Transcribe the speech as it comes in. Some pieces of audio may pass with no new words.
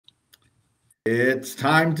It's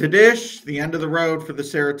time to dish. The end of the road for the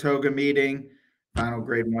Saratoga meeting. Final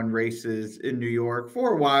Grade 1 races in New York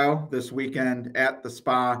for a while this weekend at the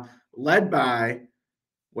Spa, led by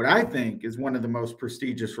what I think is one of the most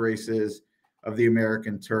prestigious races of the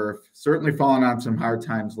American turf. Certainly fallen on some hard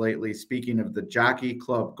times lately. Speaking of the Jockey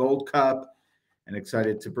Club Gold Cup, and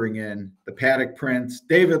excited to bring in the Paddock Prince,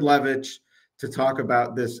 David Levitch, to talk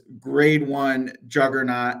about this Grade 1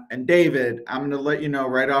 juggernaut. And David, I'm going to let you know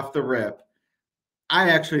right off the rip, I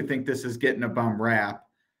actually think this is getting a bum rap.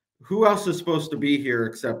 Who else is supposed to be here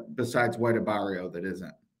except besides White Barrio that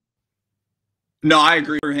isn't? No, I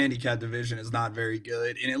agree. Her handicap division is not very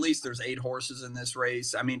good, and at least there's 8 horses in this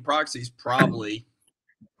race. Proxy's probably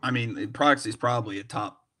a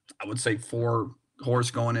top, I would say, 4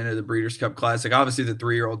 horse going into the Breeders' Cup Classic. Obviously, the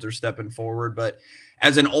 3-year-olds are stepping forward, but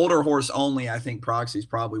as an older horse only, I think Proxy's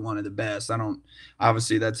probably one of the best.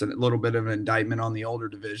 Obviously, that's a little bit of an indictment on the older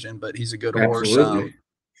division, but he's a good horse. Absolutely.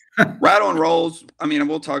 Rattle and Rolls,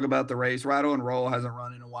 we'll talk about the race. Rattle and Roll hasn't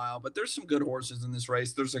run in a while, but there's some good horses in this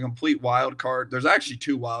race. There's a complete wild card. There's actually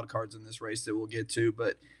 2 wild cards in this race that we'll get to,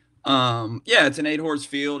 but yeah, it's an 8-horse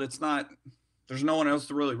field. There's no one else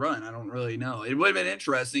to really run. I don't really know. It would have been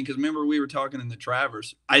interesting because remember we were talking in the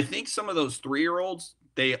Travers. I think some of those 3-year-olds,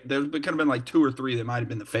 there could have been like 2 or 3 that might have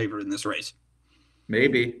been the favorite in this race.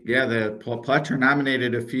 Maybe. Yeah, the Pletcher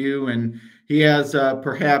nominated a few, and he has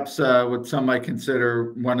perhaps what some might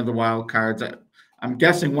consider one of the wild cards. I'm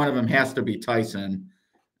guessing one of them has to be Tyson.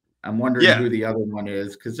 I'm wondering who the other one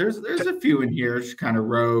is because there's a few in here, just kind of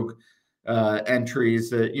rogue entries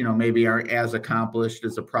that maybe aren't as accomplished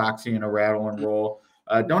as a Proxy and a Rattle and Roll.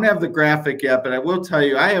 Don't have the graphic yet, but I will tell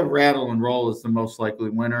you I have Rattle and Roll as the most likely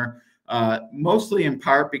winner. Mostly in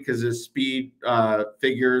part because his speed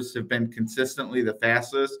figures have been consistently the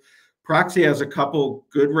fastest. Proxy has a couple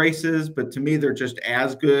good races, but to me, they're just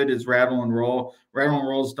as good as Rattle and Roll. Rattle and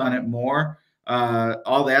Roll's done it more.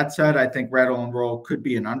 All that said, I think Rattle and Roll could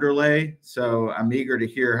be an underlay. So I'm eager to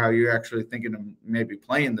hear how you're actually thinking of maybe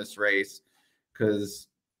playing this race because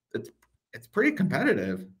it's pretty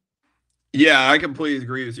competitive. Yeah, I completely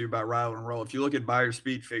agree with you about Rattle and Roll. If you look at Buyer's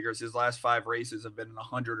speed figures, his last 5 races have been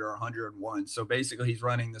 100 or 101. So basically, he's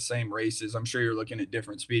running the same races. I'm sure you're looking at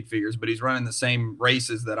different speed figures, but he's running the same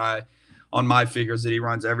races on my figures that he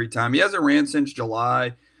runs every time. He hasn't ran since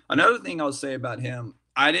July. Another thing I'll say about him,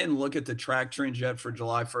 I didn't look at the track trends yet for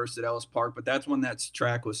July 1st at Ellis Park, but that's when that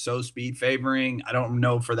track was so speed favoring. I don't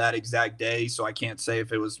know for that exact day, so I can't say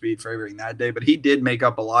if it was speed favoring that day, but he did make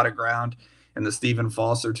up a lot of ground and the Stephen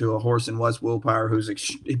Foster to a horse in West Willpower,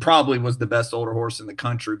 he probably was the best older horse in the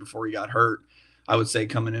country before he got hurt, I would say,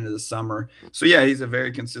 coming into the summer. So, yeah, he's a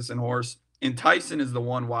very consistent horse. And Tyson is the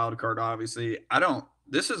one wild card, obviously.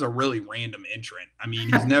 This is a really random entrant.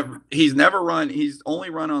 He's only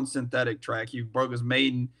run on synthetic track. He broke his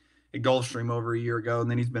maiden at Gulfstream over a year ago,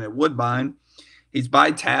 and then he's been at Woodbine. He's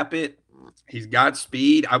by Tappet. He's got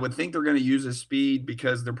speed. I would think they're going to use his speed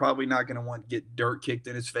because they're probably not going to want to get dirt kicked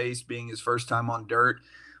in his face being his first time on dirt.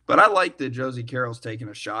 But I like that Josie Carroll's taking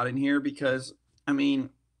a shot in here because,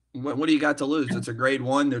 what do you got to lose? It's a Grade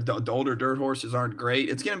 1. The older dirt horses aren't great.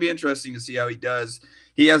 It's going to be interesting to see how he does.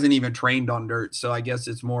 He hasn't even trained on dirt, so I guess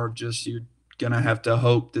it's more of just you're going to have to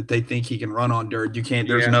hope that they think he can run on dirt. You can't.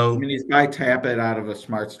 There's no. He's by Tappet out of a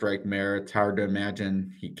Smart Strike mare. It's hard to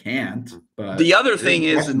imagine he can't. But the other thing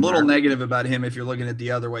is a little negative about him if you're looking at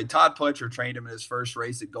the other way. Todd Pletcher trained him in his first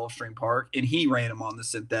race at Gulfstream Park, and he ran him on the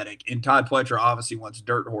synthetic. And Todd Pletcher obviously wants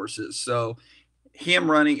dirt horses, so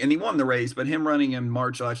him running, and he won the race, but him running in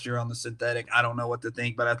March last year on the synthetic, I don't know what to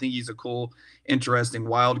think, but I think he's a cool, interesting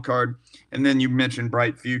wild card. And then you mentioned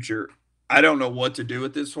Bright Future. I don't know what to do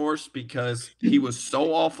with this horse because he was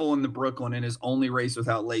so awful in the Brooklyn in his only race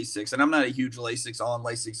without Lasix. And I'm not a huge Lasix on,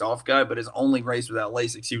 Lasix off guy, but his only race without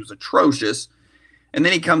Lasix, he was atrocious. And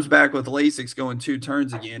then he comes back with Lasix going 2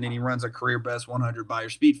 turns again, and he runs a career best 100 Buyer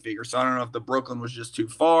speed figure. So I don't know if the Brooklyn was just too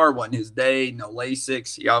far, wasn't his day, no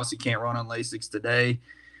Lasix. He obviously can't run on Lasix today.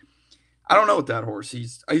 I don't know what that horse.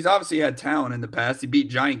 He's obviously had talent in the past. He beat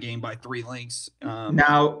Giant Game by 3 lengths.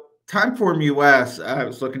 Now, Timeform US, I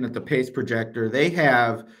was looking at the pace projector. They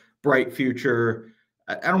have Bright Future.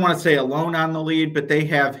 I don't want to say alone on the lead, but they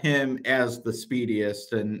have him as the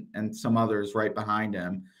speediest and some others right behind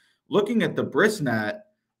him. Looking at the Brisnet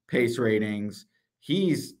pace ratings,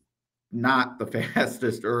 he's not the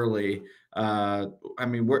fastest early.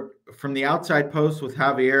 We're from the outside post with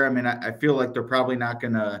Javier. I feel like they're probably not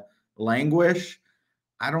going to languish.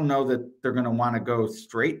 I don't know that they're going to want to go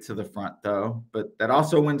straight to the front, though. But that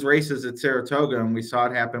also wins races at Saratoga, and we saw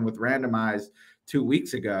it happen with Randomized 2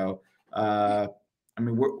 weeks ago. Do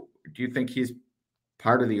you think he's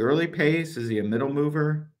part of the early pace? Is he a middle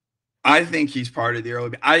mover? I think he's part of the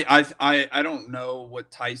early. I don't know what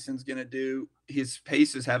Tyson's gonna do. His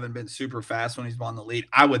paces haven't been super fast when he's won the lead.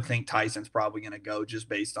 I would think Tyson's probably gonna go just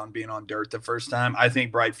based on being on dirt the first time. I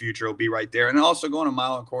think Bright Future will be right there, and also going a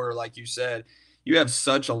mile and a quarter, like you said, you have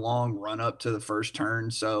such a long run up to the first turn.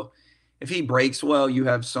 So if he breaks well, you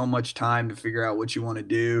have so much time to figure out what you want to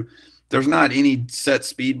do. There's not any set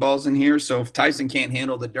speed balls in here, so if Tyson can't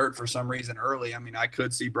handle the dirt for some reason early, I mean, I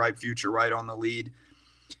could see Bright Future right on the lead.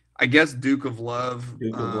 I guess Duke of Love.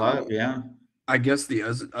 Duke of Love, yeah. I guess the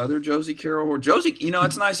other Josie Carroll or Josie. You know,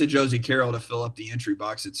 it's nice of Josie Carroll to fill up the entry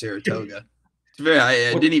box at Saratoga. It's very.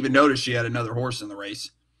 I didn't even notice she had another horse in the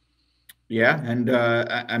race. Yeah, and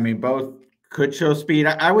I mean, both could show speed.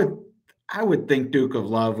 I would think Duke of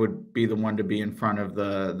Love would be the one to be in front of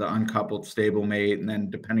the uncoupled stablemate, and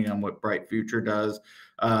then depending on what Bright Future does,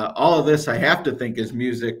 all of this I have to think is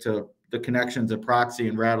music to the connections of Proxy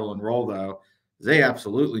and Rattle and Roll, though. They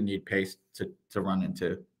absolutely need pace to run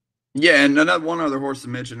into. Yeah, and another one other horse to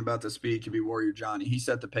mention about the speed could be Warrior Johnny. He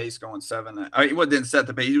set the pace going 7. He didn't set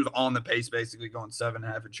the pace; he was on the pace basically going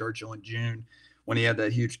 7.5 at Churchill in June when he had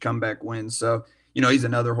that huge comeback win. So you know he's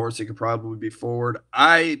another horse that could probably be forward.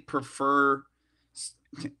 I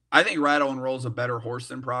think Rattle and Roll's a better horse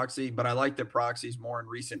than Proxy, but I like that Proxy's more in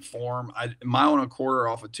recent form. Mile and a quarter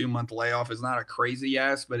off a 2-month layoff is not a crazy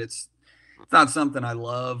ass, but it's not something I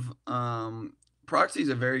love. Proxy's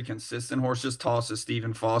a very consistent horse, just tosses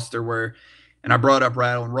Stephen Foster and I brought up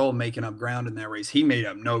Rattle and Roll making up ground in that race. He made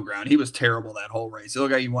up no ground. He was terrible that whole race. It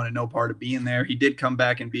looked like he wanted no part of being there. He did come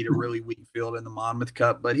back and beat a really weak field in the Monmouth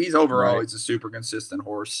Cup, but he's overall, he's a super consistent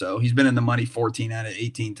horse. So he's been in the money 14 out of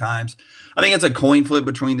 18 times. I think it's a coin flip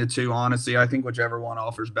between the two, honestly. I think whichever one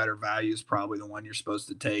offers better value is probably the one you're supposed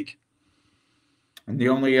to take. And the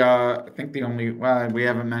only, we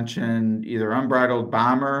haven't mentioned either Unbridled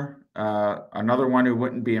Bomber, another one who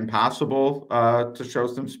wouldn't be impossible to show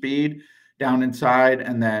some speed down inside,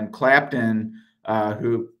 and then Clapton,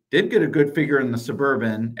 who did get a good figure in the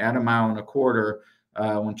Suburban at 1.25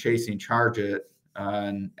 miles when chasing Charge It,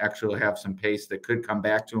 and actually have some pace that could come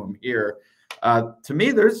back to him here. To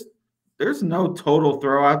me, there's no total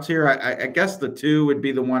throwouts here. I guess the two would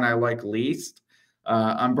be the one I like least.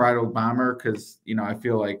 Unbridled Bomber, because I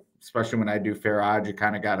feel like, especially when I do fair odds, you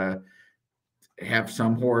kind of got to have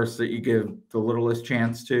some horse that you give the littlest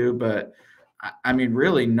chance to. But I mean,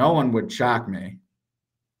 really, no one would shock me.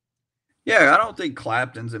 Yeah, I don't think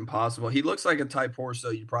Clapton's impossible. He looks like a type horse,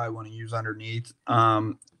 though, you probably want to use underneath.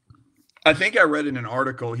 I think I read in an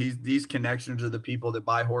article these connections are the people that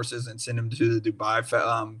buy horses and send them to the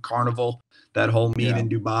Dubai Carnival, that whole meet in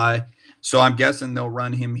Dubai. So I'm guessing they'll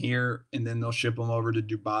run him here and then they'll ship him over to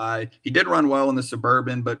Dubai. He did run well in the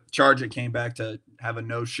Suburban, but Charge It came back to have a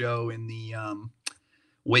no-show in the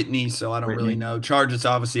Whitney, so I don't really know. Charge It's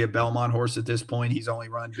obviously a Belmont horse at this point. He's only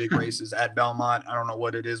run big races at Belmont. I don't know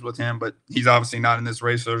what it is with him, but he's obviously not in this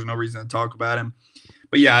race, so there's no reason to talk about him.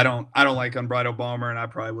 But yeah, I don't like Unbridled Bomber, and I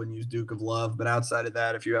probably wouldn't use Duke of Love. But outside of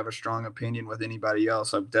that, if you have a strong opinion with anybody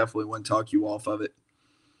else, I definitely wouldn't talk you off of it.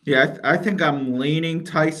 Yeah, I think I'm leaning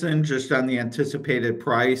Tyson just on the anticipated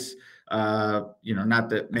price. Not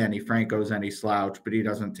that Manny Franco's any slouch, but he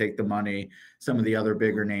doesn't take the money some of the other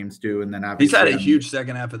bigger names do. And then he's had a huge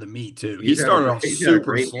second half of the meet too. He started off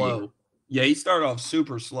super slow. Meet. Yeah, he started off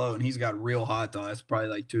super slow, and he's got real hot though. That's probably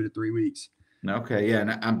like 2 to 3 weeks. Okay, yeah,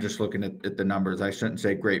 and I'm just looking at the numbers. I shouldn't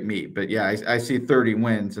say great meet, but yeah, I see 30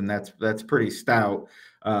 wins, and that's pretty stout.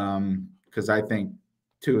 Because I think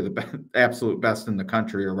 2 of the absolute best in the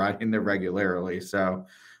country are riding there regularly. So,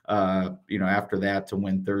 after that to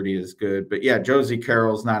win 30 is good. But yeah, Josie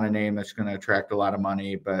Carroll's not a name that's going to attract a lot of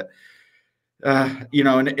money. But,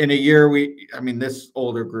 in a year, this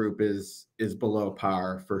older group is below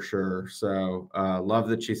par for sure. So love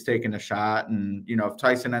that she's taking a shot. And, if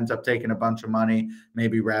Tyson ends up taking a bunch of money,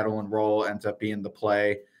 maybe Rattle and Roll ends up being the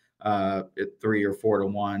play at 3 or 4 to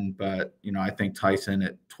 1. But, I think Tyson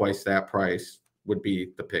at twice that price would be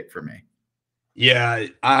the pick for me. Yeah,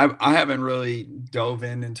 I haven't really dove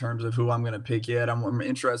in terms of who I'm going to pick yet. I'm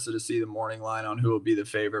interested to see the morning line on who will be the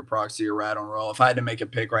favorite, Proxy or Rattle and Roll. If I had to make a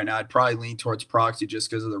pick right now, I'd probably lean towards Proxy just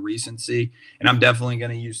because of the recency, and I'm definitely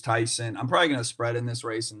going to use Tyson. I'm probably going to spread in this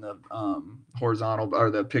race in the horizontal or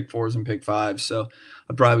the pick 4s and pick 5s, so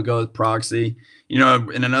I'd probably go with Proxy.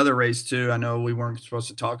 In another race too, I know we weren't supposed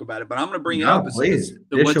to talk about it, but I'm going to bring it up. Please,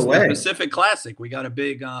 the Pacific Classic. We got a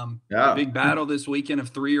big battle this weekend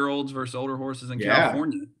of 3-year-olds versus older horses in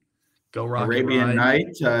California. Go Rocket Arabian Night.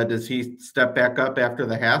 Does he step back up after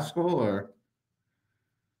the Haskell, or?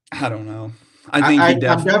 I don't know. I'm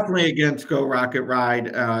definitely against Go Rocket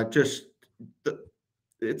Ride. Just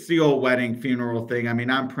it's the old wedding funeral thing. I mean,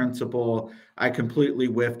 on principle, I completely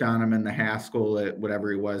whiffed on him in the Haskell at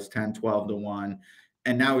whatever he was, 10, 12 to 1.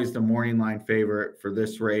 And now he's the morning line favorite for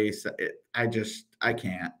this race. I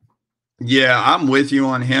can't. Yeah, I'm with you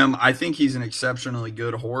on him. I think he's an exceptionally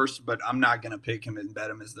good horse, but I'm not going to pick him and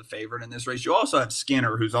bet him as the favorite in this race. You also have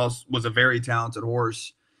Skinner, who's also was a very talented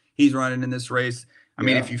horse. He's running in this race. I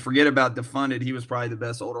mean, if Yeah. you forget about Defunded, he was probably the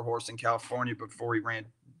best older horse in California before he ran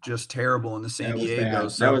just terrible in the San That was Diego. bad.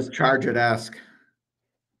 That So was Charger-esque.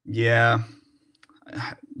 yeah,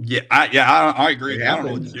 I agree It with you. I don't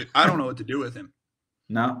know what to happens. do. I don't know what to do with him.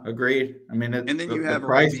 No, agreed. I mean, And then you the have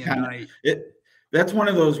price Arabian kind of Night. that's one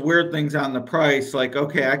of those weird things on the price. Like,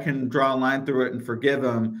 okay, I can draw a line through it and forgive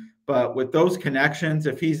him, but with those connections,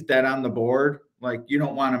 if he's dead on the board, like you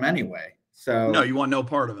don't want him anyway. No, So you want no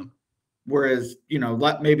part of him. whereas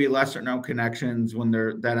maybe lesser known connections when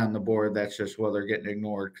they're dead on the board, that's just they're getting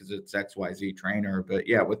ignored because it's XYZ trainer. But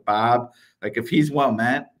yeah, with Bob, like if he's well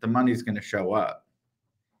met, the money's going to show up.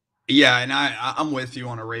 Yeah, and I'm with you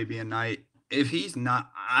on Arabian Night. If he's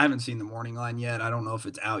not, I haven't seen the morning line yet. I don't know if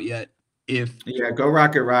it's out yet. If Yeah, Go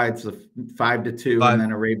Rocket Rides the 5 to 2, and five,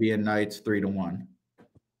 then Arabian Nights 3 to 1.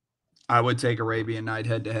 I would take Arabian Night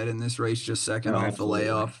head to head in this race, just second Oh, off the absolutely.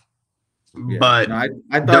 layoff. Yeah, But I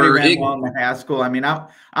thought he ran well in the Haskell. I mean,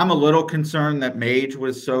 I'm a little concerned that Mage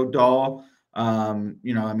was so dull. I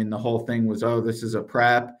mean, the whole thing was, oh, this is a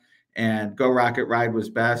prep, and Go Rocket Ride was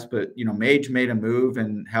best, but Mage made a move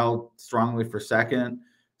and held strongly for second.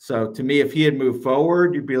 So to me, if he had moved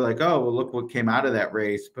forward, you'd be like, oh, well, look what came out of that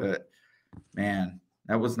race. But man,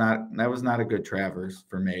 that was not a good Travers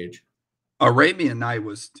for Mage. Arabian Night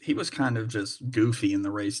was kind of just goofy in the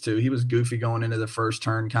race too. He was goofy going into the first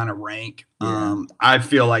turn, kind of rank. Yeah. I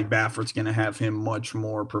feel like Baffert's going to have him much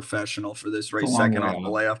more professional for this race, second off the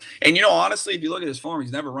layoff. And honestly, if you look at his form,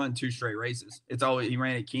 he's never run 2 straight races. It's always he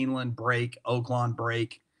ran at Keeneland, break, Oaklawn,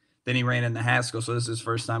 break, then he ran in the Haskell. So this is his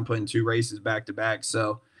first time putting 2 races back to back.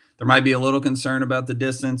 So there might be a little concern about the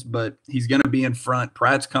distance, but he's going to be in front.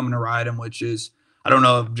 Pratt's coming to ride him, which is. I don't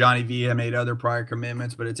know if Johnny V had made other prior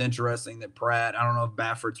commitments, but it's interesting that Pratt, I don't know if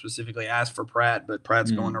Baffert specifically asked for Pratt, but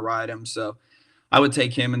Pratt's going to ride him. So I would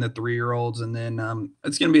take him and the 3-year-olds. And then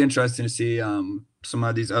it's going to be interesting to see some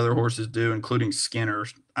of these other horses do, including Skinner.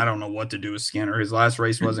 I don't know what to do with Skinner. His last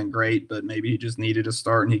race wasn't great, but maybe he just needed a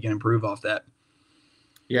start and he can improve off that.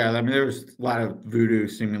 Yeah, I mean, there was a lot of voodoo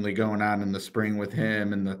seemingly going on in the spring with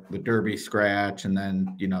him and the Derby scratch. And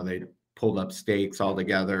then, they pulled up stakes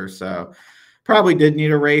altogether. So probably did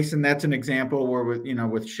need a race, and that's an example where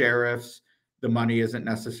with sheriffs, the money isn't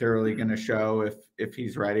necessarily going to show if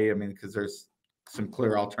he's ready. I mean, because there's some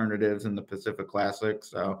clear alternatives in the Pacific Classic.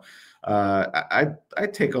 So I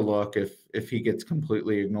take a look if he gets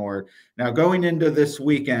completely ignored. Now going into this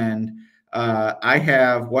weekend, I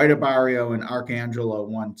have White Abario and Arcangelo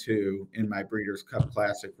 1-2 in my Breeders' Cup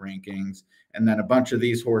Classic rankings, and then a bunch of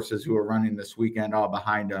these horses who are running this weekend all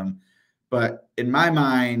behind them. But in my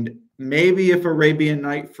mind, maybe if Arabian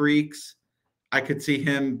Night freaks, I could see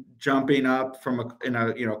him jumping up from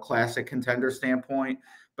a classic contender standpoint.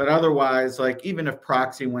 But otherwise, like even if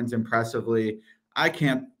Proxy wins impressively, I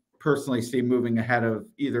can't personally see moving ahead of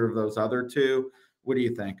either of those other 2. What do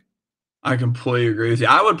you think? I completely agree with you.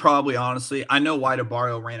 I would probably honestly, I know White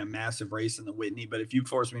Abario ran a massive race in the Whitney, but if you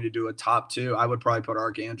force me to do a top 2, I would probably put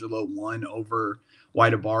Arcangelo 1 over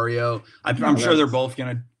White Abario. I'm sure they're both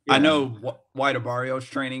going to. Yeah. I know White Abario's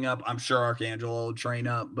training up. I'm sure Arcangelo will train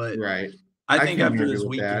up, but right. I think after this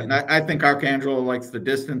weekend, I think Arcangelo likes the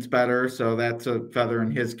distance better, so that's a feather in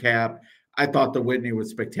his cap. I thought the Whitney was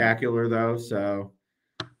spectacular, though. So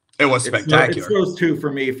it was spectacular. It's those 2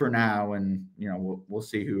 for me for now, and we'll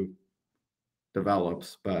see who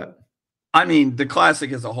develops. But I mean, the Classic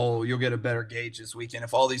as a whole, you'll get a better gauge this weekend.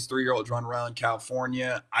 If all these 3-year-olds run around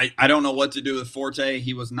California, I don't know what to do with Forte.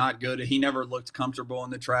 He was not good. He never looked comfortable in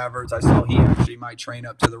the Travers. I saw he actually might train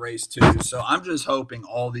up to the race too. So I'm just hoping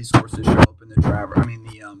all these horses show up in the Travers. I mean,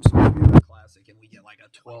 the Classic, and we get like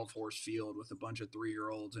a 12-horse field with a bunch of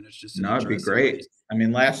 3-year-olds, and it's just it'd be great. Race. I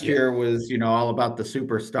mean, last year was all about the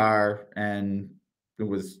superstar, and it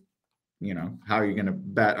was. How are you going to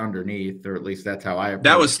bet underneath, or at least that's how I approached it.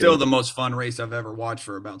 That was still the most fun race I've ever watched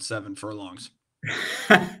for about 7 furlongs.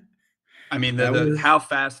 I mean, how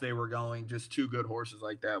fast they were going, just 2 good horses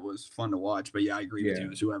like that was fun to watch. But yeah, I agree with you. It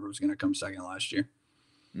was whoever was going to come second last year.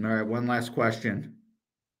 All right, one last question.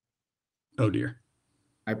 Oh dear.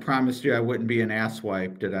 I promised you I wouldn't be an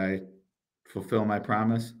asswipe. Did I fulfill my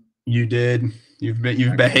promise? You did. You've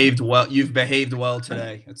behaved well. You've behaved well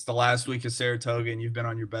today. It's the last week of Saratoga, and you've been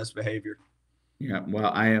on your best behavior. Yeah,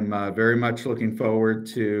 well, I am very much looking forward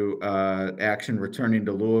to action returning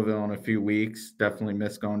to Louisville in a few weeks. Definitely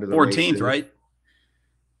miss going to the 14th, races. right?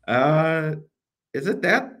 Uh, is it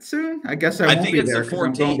that soon? I guess I I won't think be it's the there because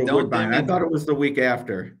I'm going to 14th. Don't Woodbine. them I thought and it was the week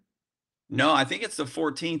after. no, I think it's the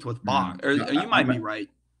 14th with No, Bach. Or no, you might be right.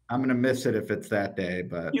 I'm gonna miss it if it's that day, You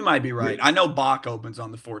but might be right. yeah. I know Bach opens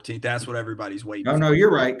on the 14th. That's what everybody's waiting No, no, for.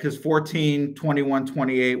 you're right, because 14, 21,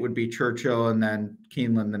 28 would be Churchill and then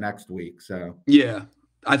Keeneland the next week. So Yeah.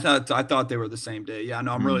 I thought they were the same day. Yeah,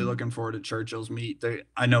 no, I'm really mm, looking forward to Churchill's meet.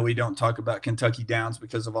 I know we don't talk about Kentucky Downs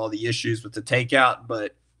because of all the issues with the takeout,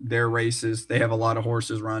 but their races, they have a lot of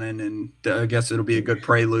horses running, and I guess it'll be a good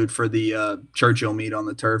prelude for the Churchill meet on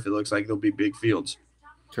the turf. It looks like there'll be big fields.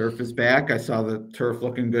 turf is back. I saw the turf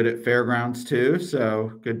looking good at fairgrounds too.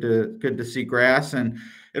 So good to see grass, and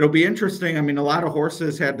it'll be interesting. I mean, a lot of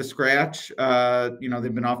horses had to scratch. They've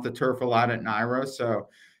been off the turf a lot at Naira, so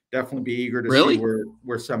definitely be eager to see Really?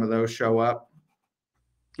 where some of those show up.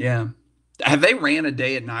 Yeah. Have they ran a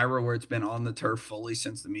day at Naira where it's been on the turf fully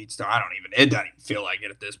since the meet started? It doesn't even feel like it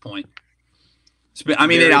at this point. It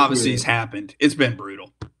Very obviously has few. happened. It's been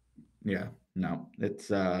brutal. Yeah, no,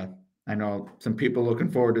 it's I know some people looking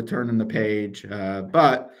forward to turning the page,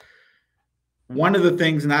 but one of the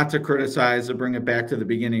things not to criticize, to bring it back to the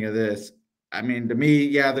beginning of this, I mean, to me,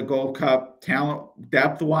 yeah, the Gold Cup talent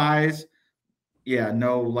depth wise, yeah,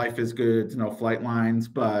 no life is goods, no flight lines,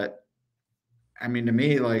 but I mean, to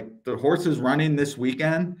me, like the horses running this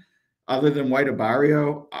weekend, other than White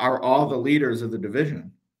Barrio, are all the leaders of the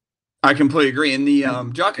division. I completely agree. And the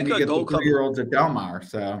And, Jockey and you Club get the Gold Cup. 3-year-olds at Del Mar.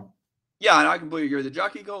 So Yeah, I completely agree. The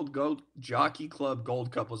Jockey Club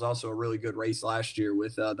Gold Cup was also a really good race last year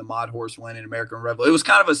with the Mod Horse winning American Rebel. It was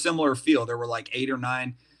kind of a similar feel. There were like 8 or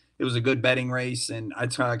 9. It was a good betting race, and I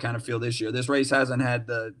kind of feel this year. This race hasn't had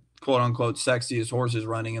the quote unquote sexiest horses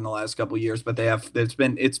running in the last couple of years, but they have. It's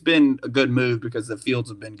been a good move because the fields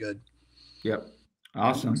have been good. yep.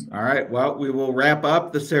 Awesome. All right. Well, we will wrap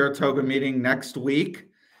up the Saratoga meeting next week.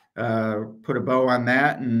 Put a bow on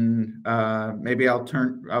that, and maybe I'll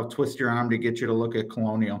twist your arm to get you to look at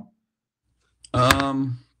Colonial.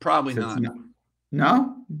 Probably Since not.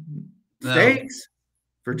 no No. stakes,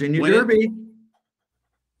 Virginia When Derby.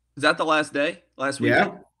 is that the last day? Last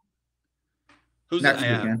weekend? Yeah, Who's next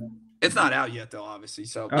yeah? weekend. It's not out yet though, obviously.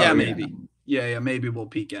 So Oh yeah, yeah. maybe. Yeah, maybe we'll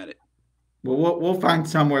peek at it. Well, we'll find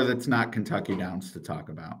somewhere that's not Kentucky Downs to talk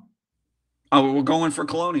about. Oh, we're going for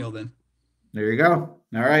Colonial then. There you go.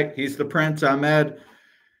 All right. He's the Prince. I'm Ed.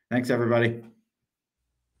 Thanks, everybody.